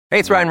Hey,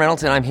 it's Ryan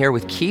Reynolds, and I'm here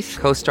with Keith,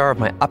 co-star of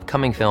my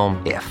upcoming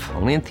film, If,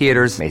 only in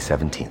theaters May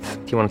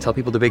 17th. Do you want to tell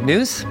people the big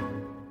news?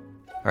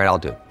 All right, I'll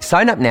do it.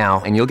 Sign up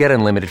now and you'll get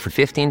unlimited for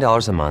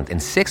 $15 a month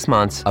and 6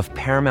 months of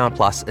Paramount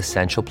Plus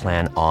Essential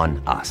Plan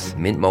on us.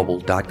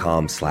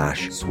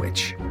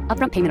 MintMobile.com/switch.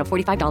 Upfront payment of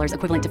 $45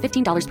 equivalent to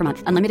 $15 per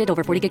month. Unlimited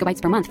over 40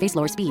 gigabytes per month. Face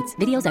lower speeds.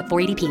 Videos at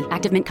 480p.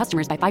 Active Mint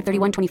customers by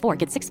 531.24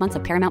 get 6 months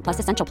of Paramount Plus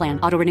Essential Plan.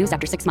 Auto renews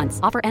after 6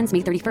 months. Offer ends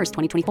May 31st,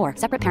 2024.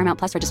 Separate Paramount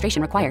Plus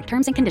registration required.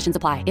 Terms and conditions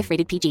apply if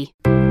rated PG.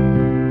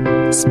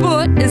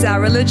 Sport is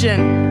our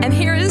religion. And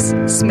here is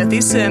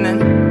Smithy's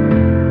sermon.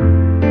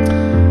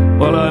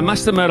 Well, I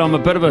must admit I'm a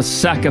bit of a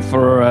sucker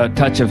for a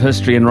touch of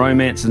history and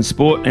romance in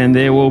sport, and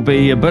there will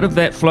be a bit of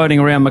that floating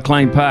around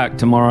McLean Park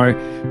tomorrow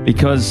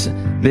because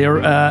there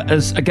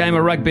is a game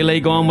of rugby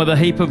league on with a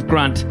heap of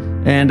grunt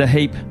and a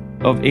heap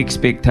of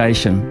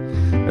expectation,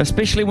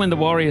 especially when the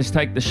Warriors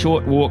take the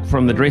short walk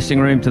from the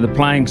dressing room to the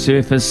playing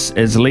surface,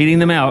 as leading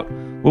them out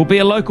will be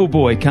a local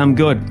boy come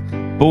good.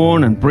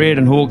 Born and bred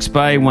in Hawke's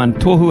Bay, one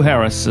Tohu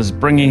Harris is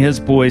bringing his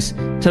boys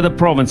to the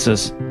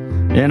provinces,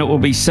 and it will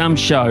be some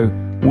show,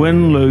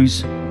 win,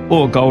 lose,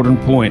 or golden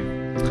point.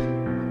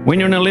 When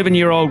you're an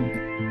 11-year-old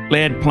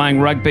lad playing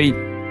rugby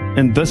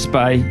in this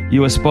bay,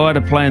 you aspire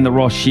to play in the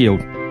Ross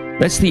Shield.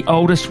 That's the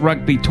oldest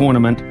rugby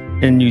tournament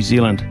in New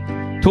Zealand.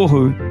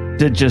 Tohu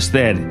did just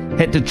that.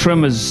 Had to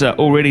trim his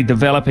already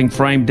developing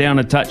frame down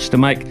a touch to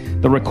make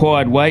the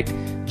required weight.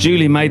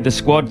 Julie made the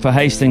squad for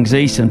Hastings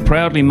East and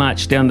proudly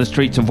marched down the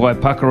streets of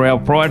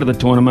Waipakarau prior to the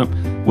tournament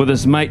with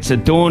his mates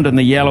adorned in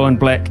the yellow and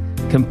black,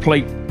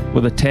 complete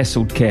with a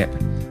tasseled cap.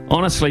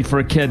 Honestly, for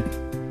a kid,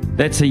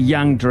 that's a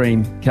young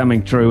dream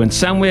coming true. And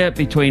somewhere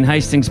between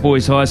Hastings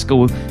Boys High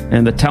School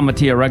and the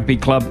Tamatea Rugby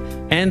Club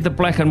and the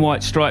black and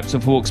white stripes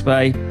of Hawke's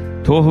Bay,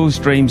 Tohu's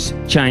dreams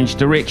changed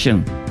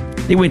direction.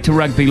 He went to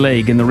rugby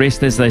league, and the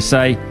rest, as they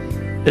say,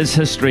 is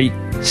history,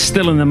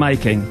 still in the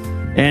making,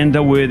 and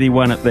a worthy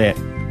one at that.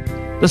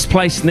 This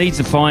place needs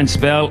a fine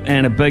spell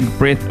and a big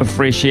breath of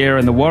fresh air,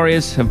 and the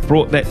Warriors have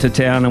brought that to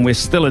town, and we're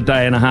still a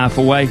day and a half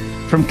away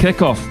from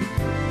kickoff.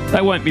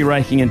 They won't be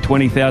raking in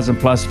 20,000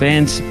 plus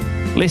fans,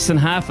 less than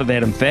half of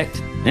that in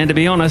fact. And to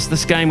be honest,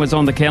 this game was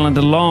on the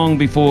calendar long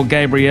before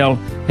Gabrielle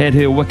had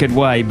her wicked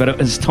way, but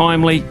it is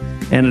timely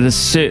and it is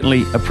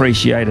certainly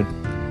appreciated.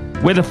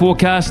 Weather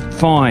forecast,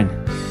 fine.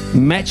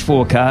 Match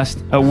forecast,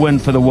 a win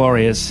for the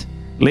Warriors,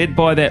 led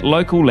by that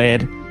local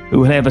lad who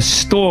will have a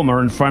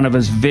stormer in front of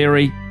his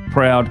very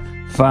proud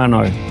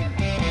whānau.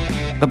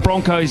 The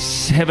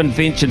Broncos haven't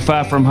ventured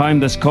far from home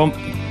this comp,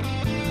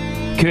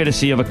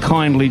 courtesy of a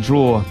kindly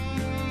draw.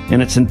 And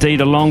it's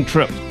indeed a long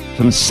trip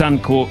from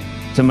Suncorp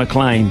to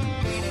McLean.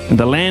 In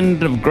the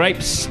land of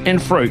grapes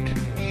and fruit,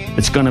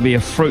 it's going to be a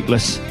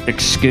fruitless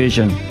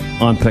excursion,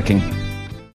 I'm picking.